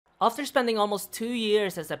After spending almost 2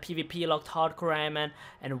 years as a PvP locked hardcore Ironman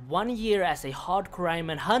and 1 year as a hardcore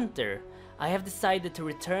Ironman hunter, I have decided to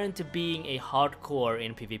return to being a hardcore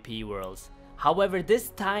in PvP worlds. However, this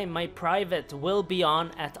time my private will be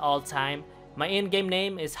on at all time, my in-game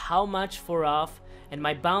name is how much for off, and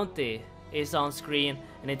my bounty is on screen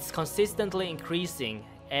and it's consistently increasing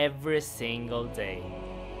every single day.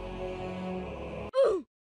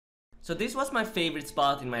 So this was my favorite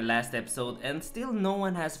spot in my last episode and still no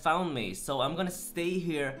one has found me, so I'm gonna stay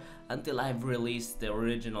here until I've released the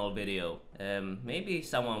original video. Maybe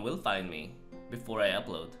someone will find me before I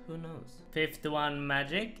upload, who knows. 51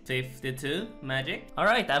 magic, 52 magic.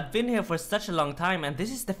 Alright, I've been here for such a long time and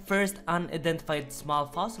this is the first unidentified small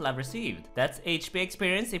fossil I've received. That's HP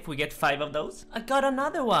experience if we get 5 of those. I got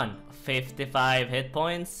another one, 55 hit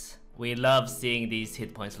points. We love seeing these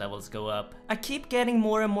hit points levels go up. I keep getting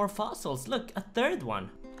more and more fossils. Look, a third one.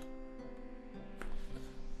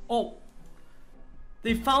 Oh,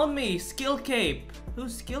 they found me. Skill cape.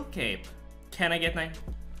 Who's skill cape? Can I get 9?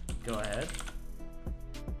 Go ahead.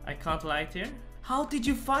 I can't light here. How did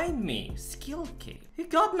you find me? Skill cape. He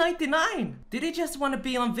got 99. Did he just want to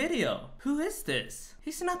be on video? Who is this?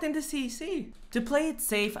 He's not in the CC. To play it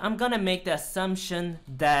safe, I'm gonna make the assumption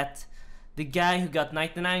that the guy who got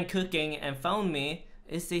 99 cooking and found me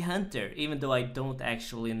is a hunter, even though I don't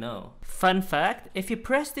actually know. Fun fact, if you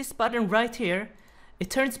press this button right here, it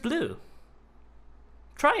turns blue.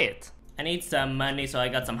 Try it. I need some money, so I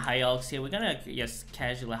got some high alks here. We're gonna just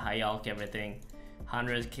casually high alk everything.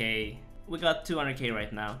 100k. We got 200k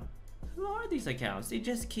right now. Who are these accounts? They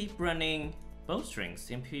just keep running bowstrings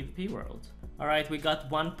in PvP world. Alright, we got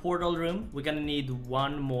 1 portal room. We're gonna need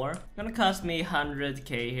 1 more. Gonna cost me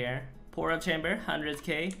 100k here. Portal chamber,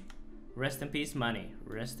 100k. Rest in peace, money.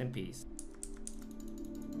 Rest in peace.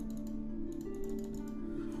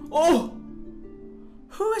 Oh!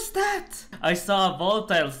 Who is that? I saw a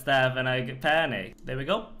volatile staff and I panicked. There we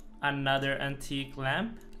go. Another antique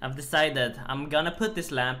lamp. I've decided I'm gonna put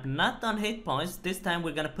this lamp not on hit points. This time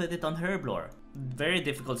we're gonna put it on herblore. Very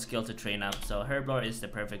difficult skill to train up, so herblore is the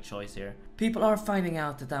perfect choice here. People are finding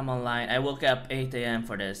out that I'm online. I woke up 8 AM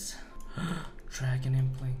for this. Dragon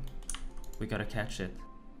impling. We gotta catch it.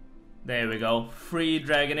 There we go. Free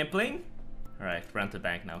dragon impling. Alright, run to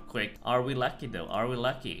bank now, quick. Are we lucky though? Are we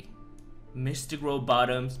lucky? Mystic row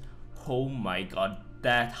bottoms. Oh my god,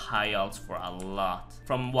 that high alts for a lot.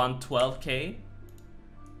 From 112k.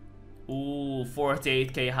 Ooh,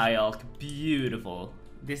 48k high alk. Beautiful.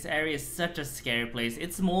 This area is such a scary place.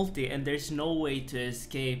 It's multi and there's no way to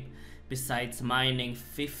escape besides mining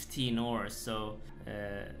 15 ores. So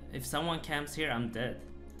if someone camps here, I'm dead.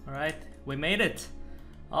 Alright, we made it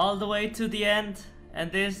all the way to the end,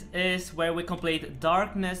 and this is where we complete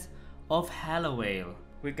Darkness of Hallowale.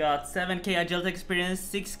 We got 7k agility experience,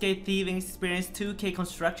 6k thieving experience, 2k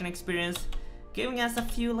construction experience, giving us a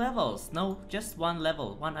few levels. No, just 1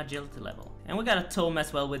 level, 1 agility level. And we got a tome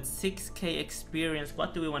as well with 6k experience.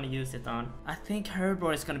 What do we want to use it on? I think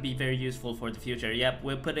herblore is going to be very useful for the future. Yep,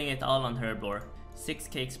 we're putting it all on herblore.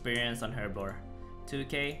 6k experience on herblore.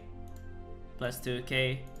 2k plus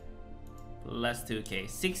 2k plus 2k.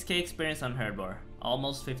 6k experience on herblore.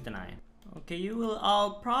 Almost 59. Okay, you will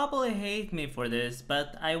all probably hate me for this,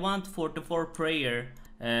 but I want 44 prayer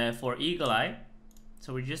for Eagle Eye.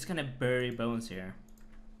 So we're just gonna bury bones here.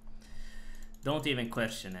 Don't even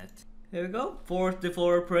question it. Here we go.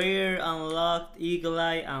 44 prayer unlocked. Eagle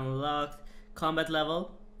Eye unlocked. Combat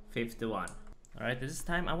level 51. Alright, this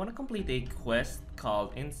time I want to complete a quest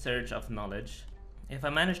called In Search of Knowledge. If I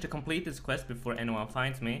manage to complete this quest before anyone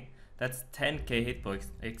finds me, that's 10k hit point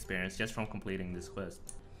experience just from completing this quest.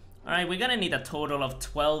 Alright, we're gonna need a total of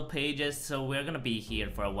 12 pages, so we're gonna be here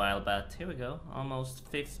for a while, but here we go. Almost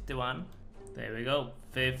 51. There we go,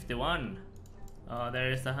 51. Oh, there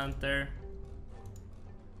is the hunter.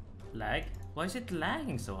 Lag? Why is it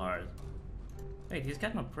lagging so hard? Wait, he's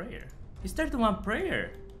got no prayer. He's 31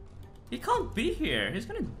 prayer. He can't be here.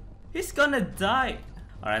 He's gonna die.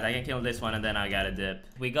 Alright, I can kill this one and then I gotta dip.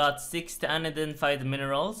 We got 60 unidentified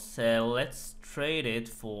minerals. Let's trade it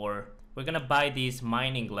for... We're gonna buy these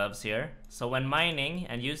mining gloves here. So when mining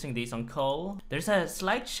and using these on coal, there's a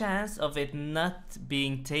slight chance of it not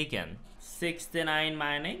being taken. 69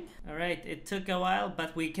 mining. Alright, it took a while,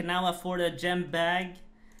 but we can now afford a gem bag.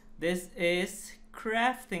 This is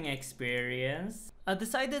crafting experience. I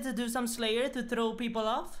decided to do some slayer to throw people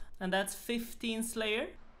off, and that's 15 slayer.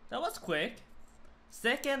 That was quick.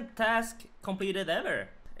 Second task completed ever.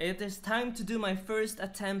 It is time to do my first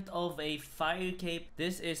attempt of a fire cape.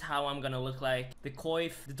 This is how I'm gonna look like. The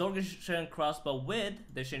coif, the Dorgan crossbow with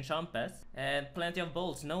the Shinchampes, and plenty of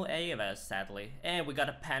bolts, no AFS sadly. And we got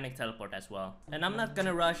a panic teleport as well. And I'm not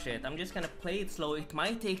gonna rush it, I'm just gonna play it slow. It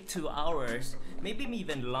might take 2 hours, maybe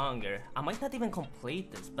even longer. I might not even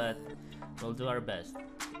complete this, but we'll do our best.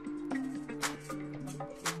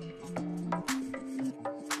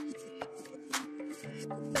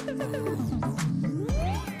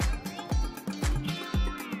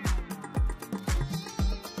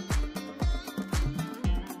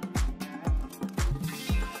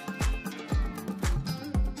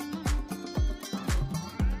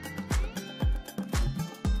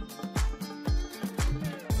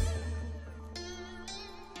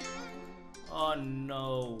 Oh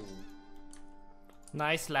no.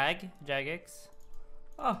 Nice lag, Jagex.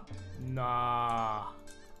 Oh, nah.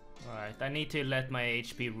 Alright, I need to let my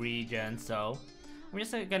HP regen, so I'm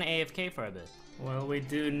just gonna AFK for a bit. Well, we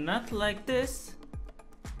do not like this.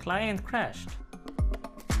 Client crashed.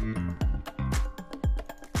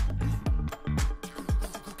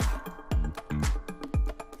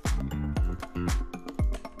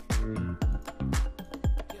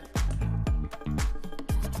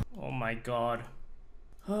 Oh my god.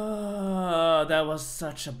 That was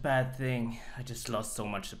such a bad thing. I just lost so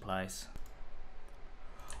much supplies.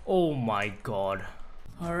 Oh my god.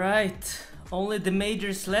 Alright, only the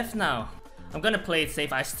majors left now. I'm gonna play it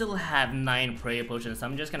safe. I still have 9 prayer potions. So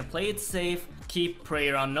I'm just gonna play it safe, keep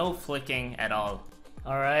prayer on, no flicking at all.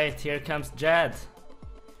 Alright, here comes Jad.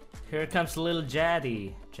 Here comes little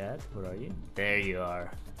Jaddy. Jad, where are you? There you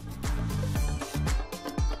are.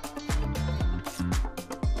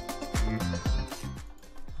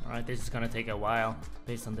 Alright, this is gonna take a while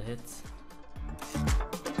based on the hits.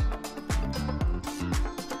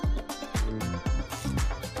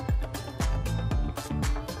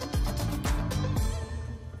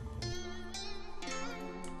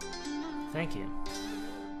 Thank you.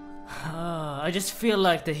 I just feel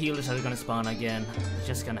like the healers are gonna spawn again. It's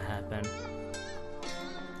just gonna happen.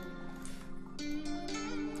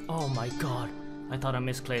 Oh my god. I thought I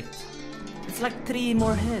misclicked. It's like 3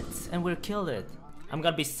 more hits and we're killed it. I'm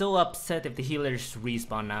gonna be so upset if the healers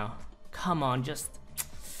respawn now. Come on, just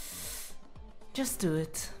do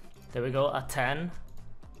it. There we go, a 10.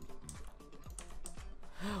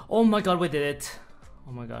 Oh my god, we did it.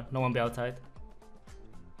 Oh my god, no one be outside.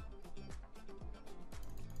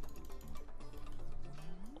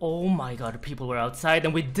 Oh my god, people were outside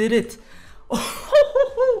and we did it!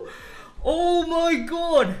 Oh my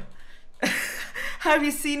god! Have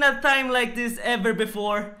you seen a time like this ever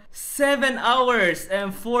before? 7 hours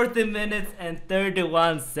and 40 minutes and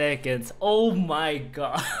 31 seconds. Oh my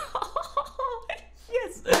god.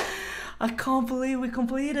 Yes! I can't believe we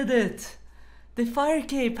completed it! The fire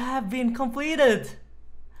cape have been completed!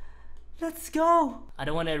 Let's go! I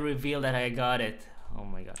don't want to reveal that I got it. Oh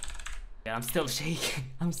my god. Yeah, I'm still shaking.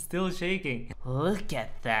 I'm still shaking. Look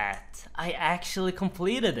at that. I actually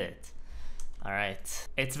completed it. Alright.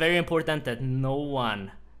 It's very important that no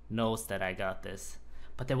one knows that I got this.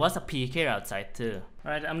 But there was a PK outside too.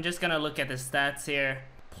 Alright, I'm just gonna look at the stats here.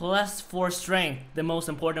 +4 strength, the most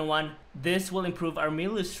important one. This will improve our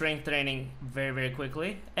melee strength training very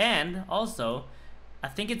quickly. And also, I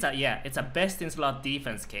think it's a best in slot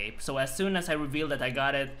defense cape. So as soon as I reveal that I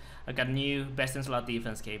got it, I got new best in slot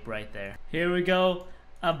defense cape right there. Here we go.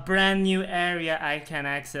 A brand new area I can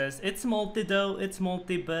access. It's multi though, it's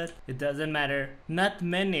multi, but it doesn't matter. Not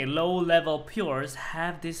many low level pures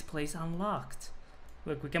have this place unlocked.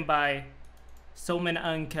 Look, we can buy so many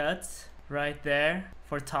uncuts right there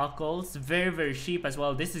for toggles. Very cheap as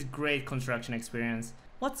well. This is great construction experience.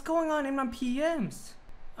 What's going on in my PMs?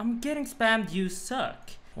 I'm getting spammed, you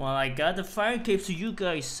suck. Well, I got the fire cape, so you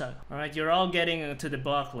guys suck. Alright, you're all getting to the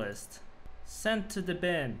block list. Sent to the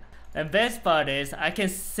bin. The best part is, I can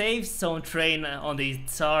save zone train on these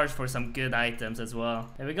stars for some good items as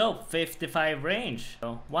well. There we go, 55 range.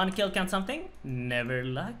 So, 1 kill count something? Never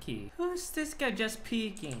lucky. Who's this guy just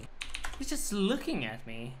peeking? He's just looking at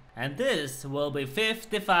me. And this will be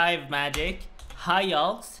 55 magic. High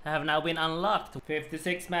alts have now been unlocked.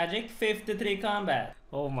 56 magic, 53 combat.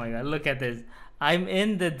 Oh my god, look at this. I'm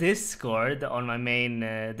in the Discord on my main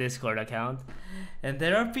Discord account, and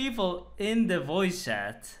there are people in the voice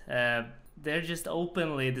chat. They're just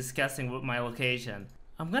openly discussing my location.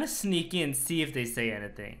 I'm gonna sneak in, see if they say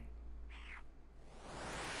anything.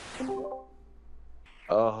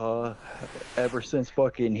 Ever since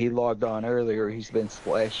fucking he logged on earlier, he's been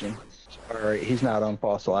splashing. Alright, he's not on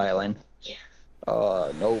Fossil Island.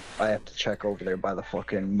 Nope, I have to check over there by the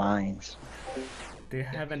fucking mines. They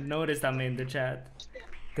haven't noticed I'm in the chat.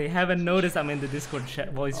 They haven't noticed I'm in the Discord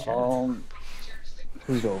voice chat.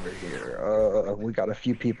 Who's over here? We got a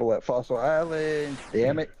few people at Fossil Island.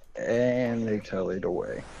 Damn it. And they tell it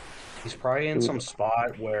away. He's probably in some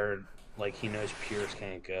spot where like he knows Pierce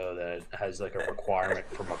can't go, that has like a requirement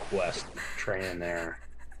from a quest training there.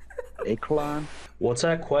 Aclon? What's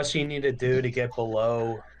that quest you need to do to get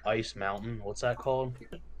below Ice Mountain? What's that called?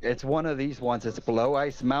 It's one of these ones. It's below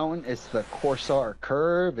Ice Mountain. It's the Corsair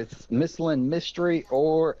Curve. It's Michelin Mystery,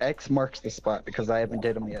 or X marks the spot, because I haven't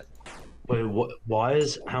did them yet. Wait, why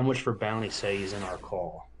is how much for bounty say he's in our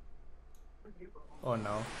call? Oh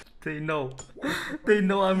no. They know. They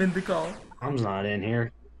know I'm in the call. Tom's not in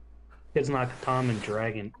here. It's not Tom and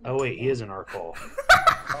Dragon. Oh wait, he is in our call.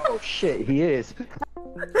 Oh shit, he is.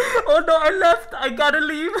 Oh no, I left. I gotta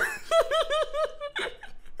leave.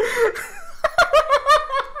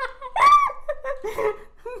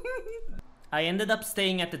 I ended up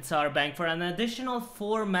staying at the Tsar Bank for an additional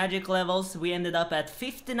 4 magic levels. We ended up at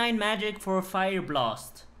 59 magic for Fire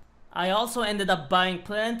Blast. I also ended up buying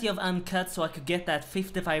plenty of uncut so I could get that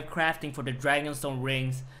 55 crafting for the Dragonstone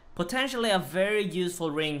rings. Potentially a very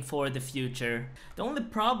useful ring for the future. The only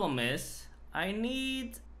problem is I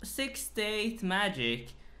need 6 to 8 magic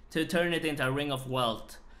to turn it into a Ring of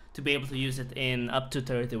Wealth to be able to use it in up to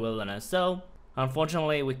 30 wilderness. So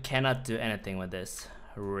unfortunately we cannot do anything with this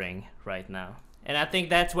ring right now. And I think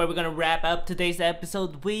that's where we're gonna wrap up today's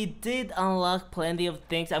episode. We did unlock plenty of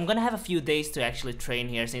things. I'm gonna have a few days to actually train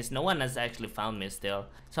here since no one has actually found me still.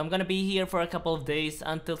 So I'm gonna be here for a couple of days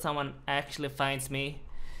until someone actually finds me.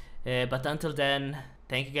 But until then,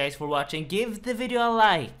 thank you guys for watching. Give the video a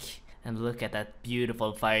like. And look at that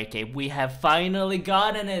beautiful fire cape. We have finally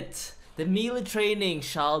gotten it. The melee training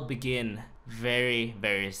shall begin very,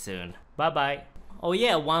 very soon. Bye bye. Oh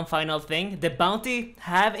yeah, one final thing. The bounty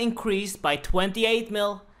have increased by 28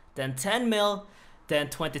 mil, then 10 mil,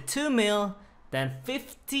 then 22 mil, then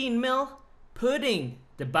 15 mil, putting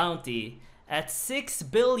the bounty at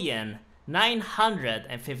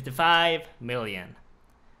 6,955,000,000.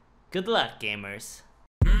 Good luck, gamers.